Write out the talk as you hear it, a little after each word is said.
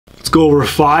go over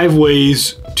 5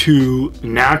 ways to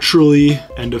naturally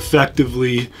and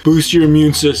effectively boost your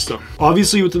immune system.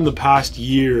 Obviously, within the past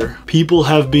year, people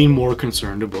have been more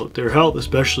concerned about their health,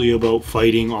 especially about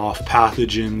fighting off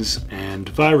pathogens and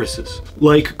viruses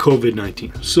like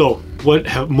COVID-19. So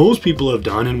what most people have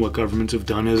done and what governments have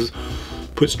done is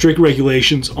put strict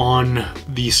regulations on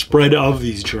the spread of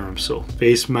these germs. So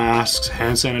face masks,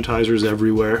 hand sanitizers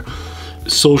everywhere,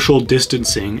 social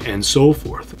distancing, and so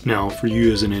forth. Now, for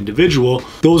you as an individual,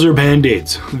 those are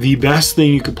band-aids. The best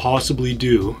thing you could possibly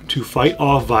do to fight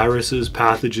off viruses,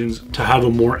 pathogens, to have a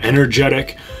more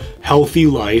energetic, healthy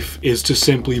life is to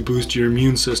simply boost your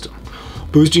immune system.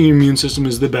 Boosting your immune system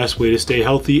is the best way to stay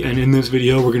healthy, and in this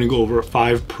video we're going to go over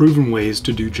 5 proven ways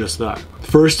to do just that.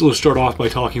 First, let's start off by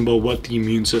talking about what the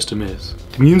immune system is.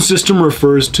 The immune system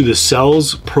refers to the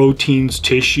cells, proteins,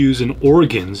 tissues, and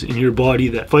organs in your body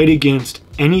that fight against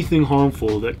anything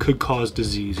harmful that could cause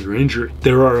disease or injury.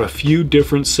 There are a few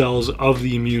different cells of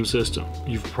the immune system.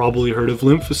 You've probably heard of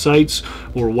lymphocytes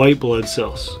or white blood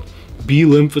cells. B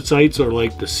lymphocytes are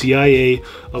like the CIA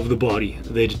of the body.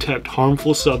 They detect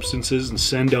harmful substances and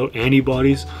send out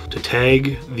antibodies to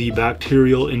tag the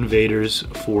bacterial invaders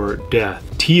for death.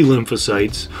 T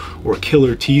lymphocytes, or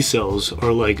killer T cells,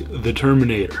 are like the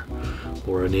Terminator,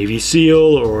 or a Navy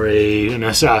SEAL, or an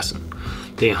assassin.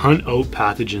 They hunt out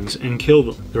pathogens and kill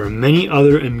them. There are many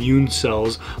other immune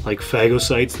cells like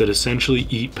phagocytes that essentially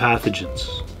eat pathogens.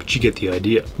 But you get the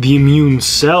idea. The immune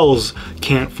cells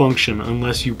can't function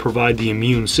unless you provide the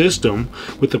immune system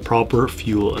with the proper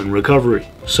fuel and recovery.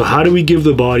 So how do we give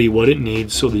the body what it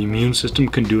needs so the immune system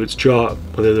can do its job?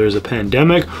 Whether there's a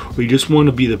pandemic or you just want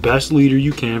to be the best leader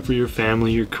you can for your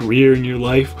family, your career, and your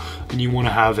life, and you want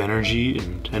to have energy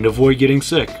and avoid getting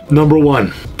sick. Number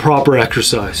 1, proper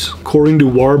exercise. According to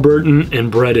Warburton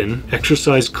and Breton,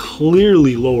 exercise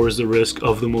clearly lowers the risk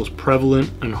of the most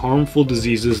prevalent and harmful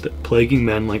diseases that plaguing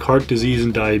men like heart disease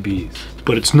and diabetes.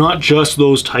 But it's not just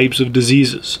those types of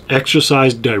diseases.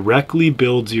 Exercise directly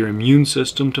builds your immune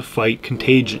system to fight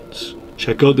contagions.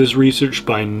 Check out this research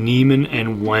by Neiman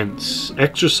and Wentz.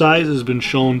 Exercise has been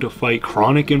shown to fight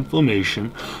chronic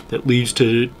inflammation that leads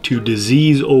to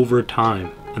disease over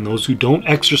time. And those who don't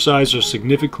exercise are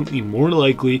significantly more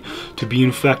likely to be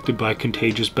infected by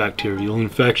contagious bacterial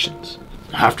infections.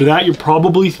 After that, you're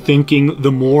probably thinking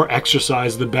the more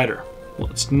exercise, the better.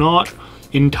 Well, it's not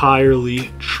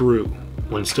entirely true.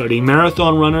 When studying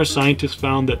marathon runners, scientists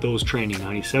found that those training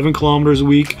 97 kilometers a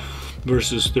week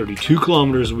versus 32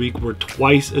 kilometers a week were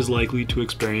twice as likely to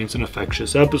experience an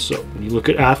infectious episode. When you look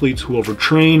at athletes who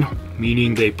overtrain,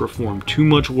 meaning they perform too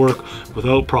much work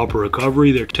without proper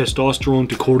recovery, their testosterone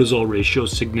to cortisol ratio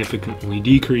significantly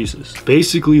decreases,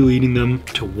 basically leading them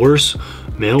to worse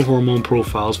male hormone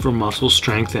profiles for muscle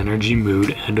strength, energy,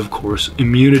 mood, and of course,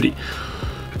 immunity.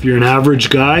 If you're an average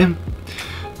guy,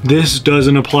 this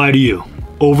doesn't apply to you.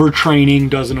 Overtraining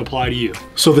doesn't apply to you.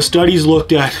 So the studies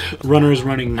looked at runners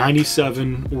running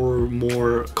 97 or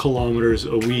more kilometers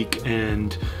a week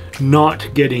and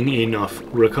not getting enough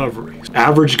recovery.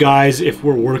 Average guys, if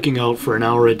we're working out for an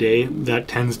hour a day, that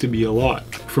tends to be a lot.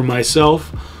 For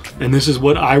myself, and this is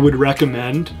what I would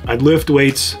recommend, I'd lift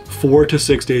weights 4 to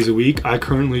 6 days a week. I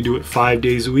currently do it 5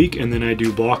 days a week, and then I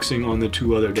do boxing on the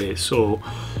 2 other days. So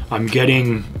I'm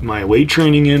getting my weight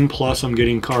training in, plus I'm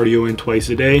getting cardio in twice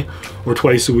a day or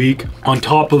twice a week. On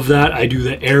top of that, I do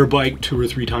the air bike 2 or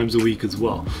 3 times a week as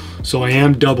well. So I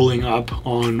am doubling up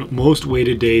on most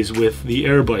weighted days with the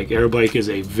air bike. Air bike is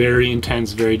a very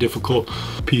intense, very difficult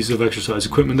piece of exercise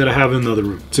equipment that I have in the other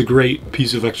room. It's a great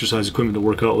piece of exercise equipment to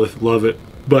work out with, love it.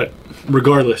 But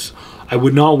regardless, I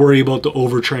would not worry about the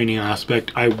overtraining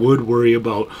aspect. I would worry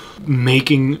about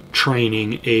making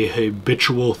training a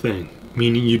habitual thing,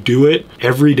 meaning you do it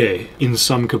every day in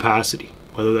some capacity,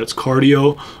 whether that's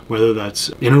cardio, whether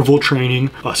that's interval training,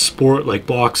 a sport like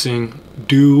boxing.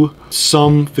 Do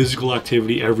some physical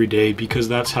activity every day because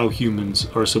that's how humans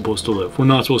are supposed to live. We're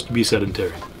not supposed to be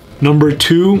sedentary. Number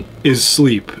 2 is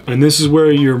sleep, and this is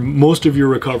where most of your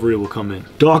recovery will come in.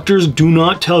 Doctors do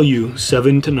not tell you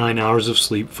 7 to 9 hours of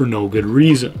sleep for no good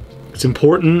reason. It's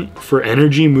important for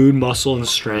energy, mood, muscle, and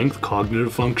strength,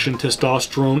 cognitive function,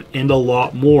 testosterone, and a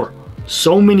lot more.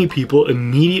 So many people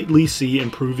immediately see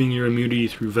improving your immunity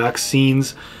through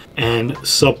vaccines and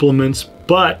supplements,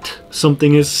 but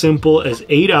something as simple as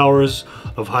 8 hours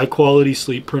of high quality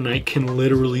sleep per night can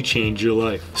literally change your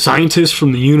life. Scientists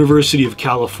from the University of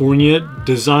California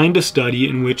designed a study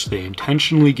in which they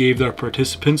intentionally gave their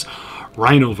participants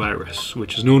rhinovirus,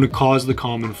 which is known to cause the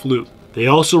common flu. They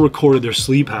also recorded their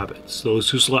sleep habits. Those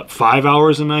who slept 5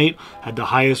 hours a night had the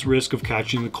highest risk of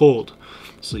catching the cold.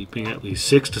 Sleeping at least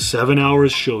 6 to 7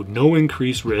 hours showed no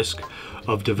increased risk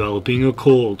of developing a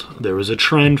cold. There was a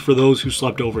trend for those who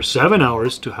slept over 7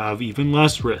 hours to have even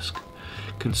less risk.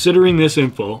 Considering this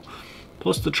info,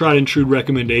 plus the tried and true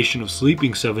recommendation of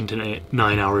sleeping 7 to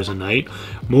 9 hours a night,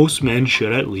 most men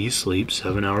should at least sleep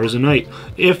 7 hours a night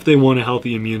if they want a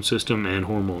healthy immune system and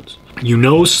hormones. You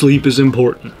know sleep is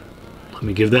important. Let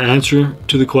me give the answer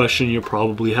to the question you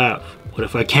probably have. What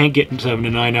if I can't get 7 to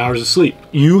 9 hours of sleep?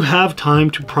 You have time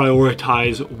to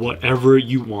prioritize whatever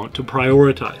you want to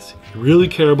prioritize. If you really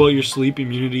care about your sleep,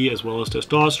 immunity, as well as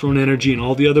testosterone, energy, and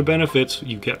all the other benefits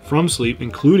you get from sleep,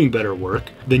 including better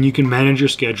work, then you can manage your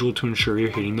schedule to ensure you're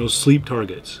hitting those sleep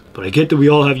targets. But I get that we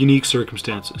all have unique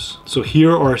circumstances. So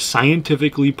here are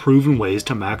scientifically proven ways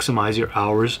to maximize your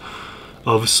hours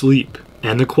of sleep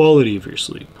and the quality of your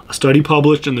sleep. A study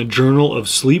published in the Journal of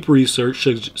Sleep Research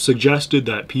suggested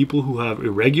that people who have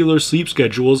irregular sleep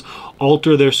schedules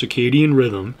alter their circadian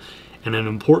rhythm and an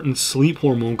important sleep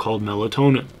hormone called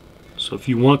melatonin. So if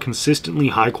you want consistently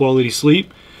high quality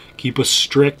sleep, keep a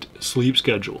strict sleep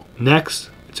schedule. Next,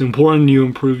 it's important you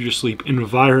improve your sleep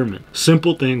environment.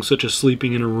 Simple things such as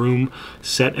sleeping in a room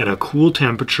set at a cool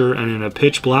temperature and in a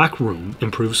pitch black room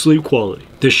improve sleep quality.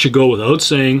 This should go without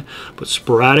saying, but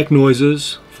sporadic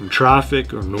noises from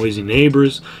traffic or noisy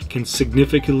neighbors can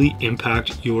significantly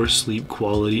impact your sleep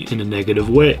quality in a negative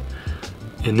way.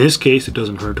 In this case, it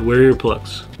doesn't hurt to wear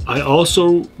earplugs. I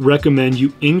also recommend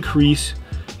you increase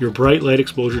your bright light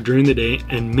exposure during the day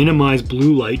and minimize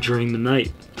blue light during the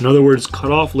night. In other words,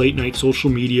 cut off late night social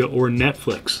media or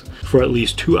Netflix for at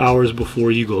least 2 hours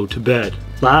before you go to bed.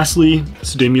 Lastly,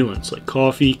 stimulants like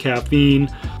coffee, caffeine,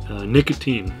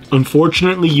 nicotine.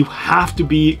 Unfortunately, you have to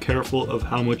be careful of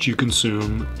how much you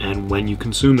consume and when you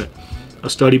consume it. A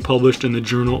study published in the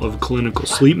Journal of Clinical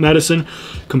Sleep Medicine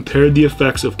compared the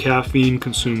effects of caffeine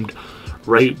consumed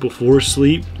right before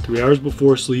sleep, 3 hours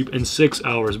before sleep, and 6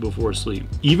 hours before sleep.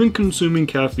 Even consuming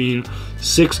caffeine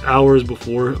 6 hours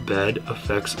before bed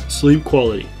affects sleep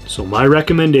quality. So my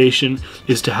recommendation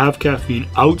is to have caffeine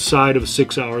outside of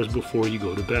 6 hours before you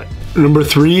go to bed. Number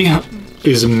 3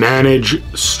 is manage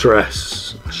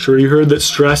stress. I'm sure you heard that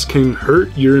stress can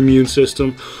hurt your immune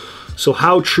system. So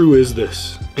how true is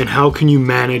this? And how can you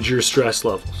manage your stress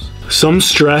levels? Some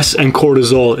stress and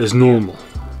cortisol is normal.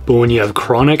 But when you have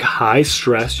chronic high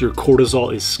stress, your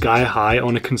cortisol is sky high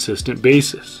on a consistent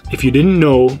basis. If you didn't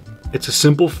know, it's a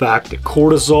simple fact that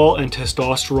cortisol and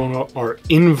testosterone are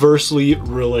inversely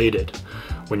related.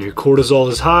 When your cortisol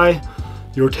is high,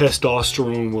 your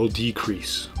testosterone will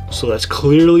decrease. So that's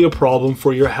clearly a problem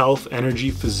for your health,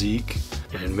 energy, physique,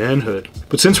 and manhood.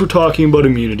 But since we're talking about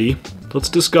immunity, let's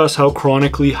discuss how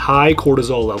chronically high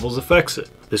cortisol levels affects it.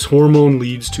 This hormone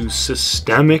leads to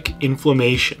systemic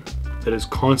inflammation that is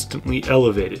constantly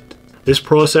elevated. This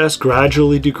process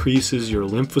gradually decreases your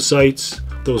lymphocytes,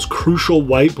 those crucial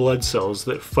white blood cells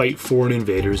that fight foreign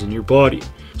invaders in your body.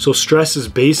 So stress is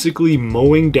basically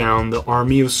mowing down the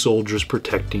army of soldiers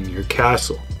protecting your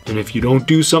castle. And if you don't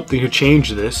do something to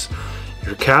change this,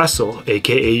 your castle,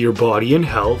 aka your body and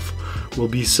health, will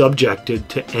be subjected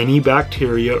to any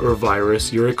bacteria or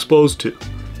virus you're exposed to.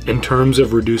 In terms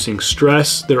of reducing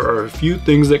stress, there are a few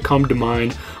things that come to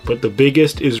mind, but the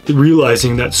biggest is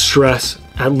realizing that stress,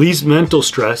 at least mental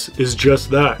stress, is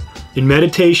just that. In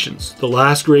Meditations, the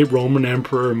last great Roman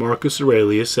emperor Marcus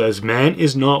Aurelius says, "Man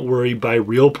is not worried by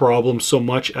real problems so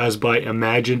much as by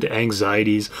imagined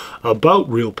anxieties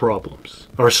about real problems."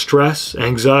 Our stress,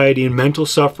 anxiety, and mental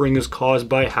suffering is caused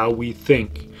by how we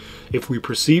think. If we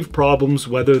perceive problems,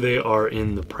 whether they are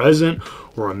in the present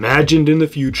or imagined in the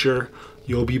future,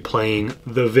 you'll be playing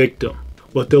the victim.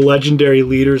 What the legendary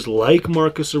leaders like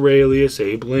Marcus Aurelius,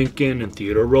 Abe Lincoln, and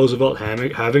Theodore Roosevelt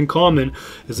have in common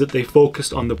is that they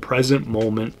focused on the present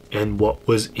moment and what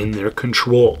was in their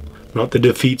control. Not the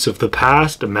defeats of the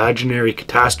past, imaginary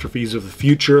catastrophes of the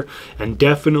future, and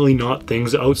definitely not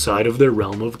things outside of their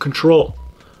realm of control.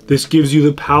 This gives you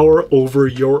the power over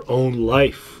your own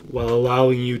life, while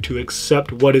allowing you to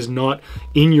accept what is not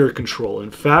in your control.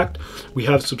 In fact, we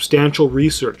have substantial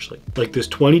research, like this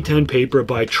 2010 paper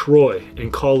by Troy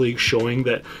and colleagues showing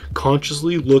that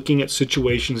consciously looking at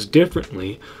situations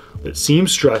differently that seem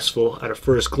stressful at a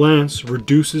first glance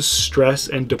reduces stress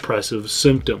and depressive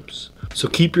symptoms. So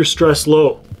keep your stress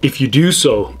low. If you do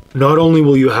so, not only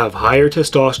will you have higher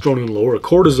testosterone and lower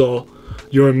cortisol,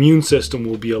 your immune system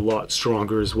will be a lot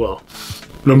stronger as well.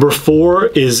 Number 4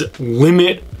 is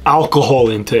limit alcohol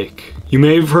intake. You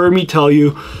may have heard me tell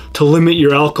you to limit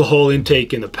your alcohol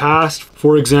intake in the past.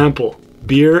 For example,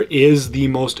 beer is the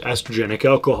most estrogenic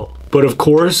alcohol. But of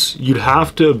course, you'd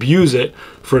have to abuse it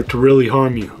for it to really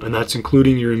harm you, and that's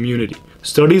including your immunity.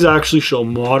 Studies actually show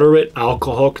moderate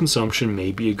alcohol consumption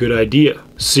may be a good idea.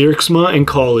 Sirksma and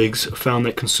colleagues found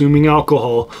that consuming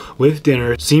alcohol with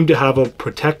dinner seemed to have a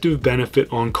protective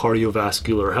benefit on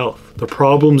cardiovascular health. The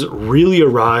problems really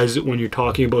arise when you're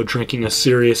talking about drinking a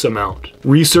serious amount.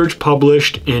 Research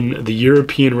published in the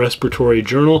European Respiratory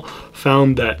Journal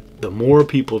found that the more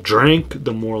people drank,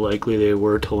 the more likely they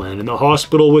were to land in the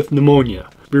hospital with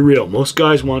pneumonia. Be real, most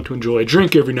guys want to enjoy a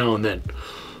drink every now and then.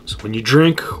 So when you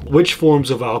drink, which forms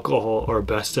of alcohol are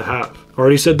best to have? I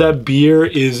already said that beer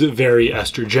is very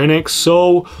estrogenic,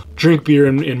 so drink beer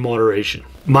in moderation.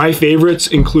 My favorites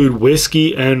include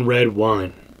whiskey and red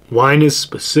wine. Wine is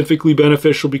specifically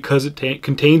beneficial because it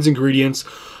contains ingredients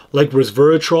like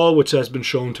resveratrol, which has been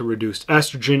shown to reduce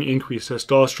estrogen, increase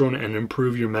testosterone, and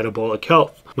improve your metabolic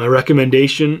health. My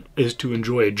recommendation is to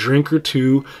enjoy a drink or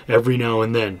two every now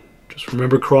and then. Just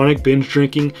remember, chronic binge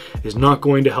drinking is not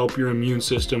going to help your immune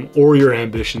system or your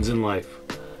ambitions in life.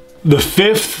 The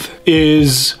fifth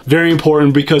is very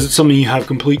important because it's something you have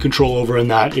complete control over,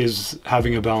 and that is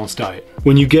having a balanced diet.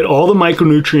 When you get all the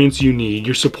micronutrients you need,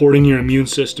 you're supporting your immune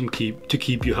system to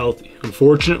keep you healthy.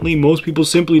 Unfortunately, most people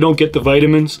simply don't get the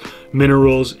vitamins,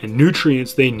 minerals, and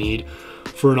nutrients they need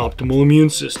for an optimal immune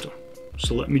system.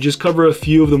 So let me just cover a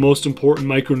few of the most important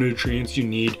micronutrients you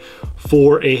need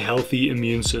for a healthy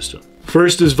immune system.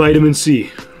 First is vitamin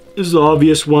C. This is the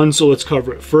obvious one, so let's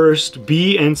cover it first.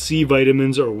 B and C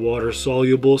vitamins are water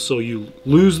soluble, so you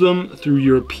lose them through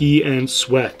your pee and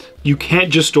sweat. You can't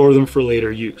just store them for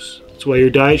later use. That's why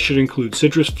your diet should include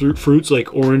citrus fruits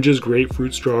like oranges,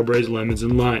 grapefruit, strawberries, lemons,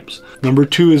 and limes. Number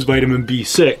 2 is vitamin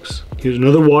B6. Here's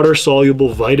another water-soluble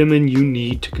vitamin you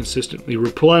need to consistently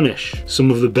replenish.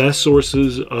 Some of the best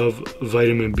sources of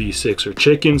vitamin B6 are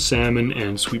chicken, salmon,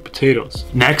 and sweet potatoes.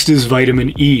 Next is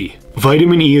vitamin E.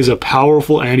 Vitamin E is a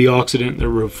powerful antioxidant that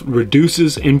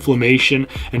reduces inflammation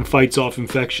and fights off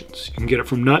infections. You can get it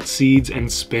from nuts, seeds, and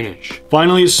spinach.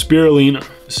 Finally is spirulina.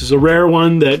 This is a rare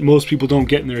one that most people don't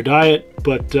get in their diet,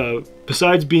 but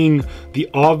besides being the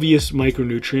obvious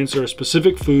micronutrients, there are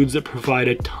specific foods that provide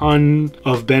a ton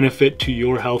of benefit to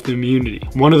your health and immunity.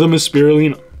 One of them is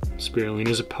spirulina. Spirulina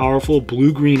is a powerful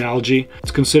blue-green algae.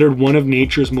 It's considered one of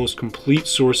nature's most complete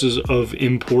sources of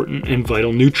important and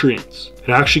vital nutrients. It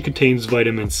actually contains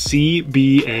vitamins C,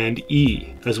 B, and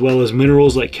E, as well as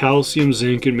minerals like calcium,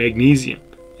 zinc, and magnesium.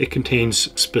 It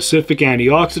contains specific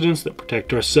antioxidants that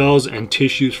protect our cells and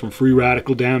tissues from free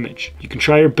radical damage. You can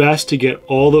try your best to get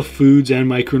all the foods and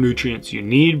micronutrients you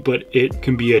need, but it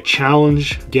can be a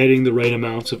challenge getting the right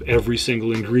amounts of every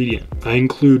single ingredient. I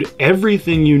include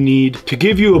everything you need to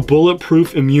give you a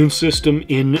bulletproof immune system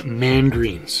in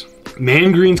Mangreens.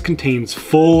 Mangreens contains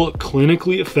full,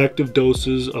 clinically effective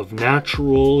doses of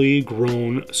naturally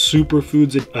grown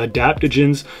superfoods,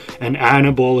 adaptogens, and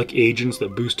anabolic agents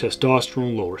that boost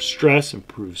testosterone, lower stress,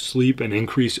 improve sleep, and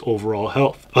increase overall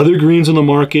health. Other greens on the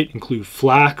market include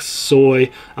flax,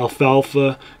 soy,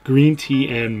 alfalfa, green tea,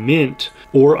 and mint,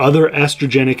 or other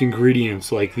estrogenic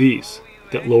ingredients like these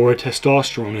that lower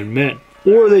testosterone in men.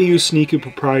 Or they use sneaky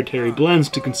proprietary blends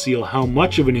to conceal how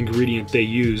much of an ingredient they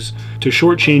use to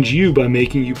shortchange you by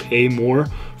making you pay more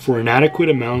for inadequate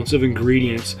amounts of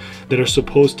ingredients that are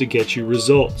supposed to get you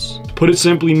results. To put it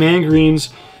simply,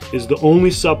 Mangreens is the only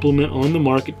supplement on the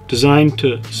market designed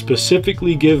to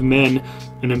specifically give men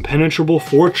an impenetrable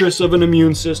fortress of an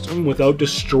immune system without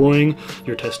destroying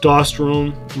your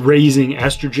testosterone, raising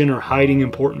estrogen, or hiding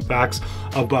important facts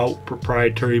about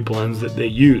proprietary blends that they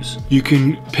use. You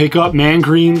can pick up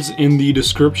Mangreens in the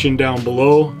description down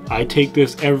below. I take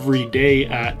this every day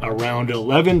at around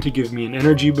 11 to give me an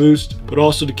energy boost, but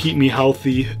also to keep me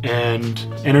healthy and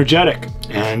energetic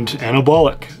and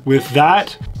anabolic. With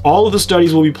that, all of the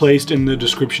studies will be placed in the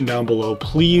description down below.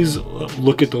 Please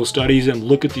look at those studies and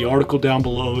look at the article down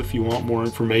below if you want more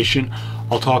information.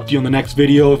 I'll talk to you in the next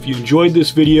video. If you enjoyed this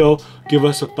video, give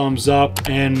us a thumbs up,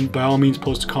 and by all means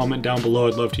post a comment down below.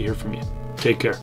 I'd love to hear from you. Take care.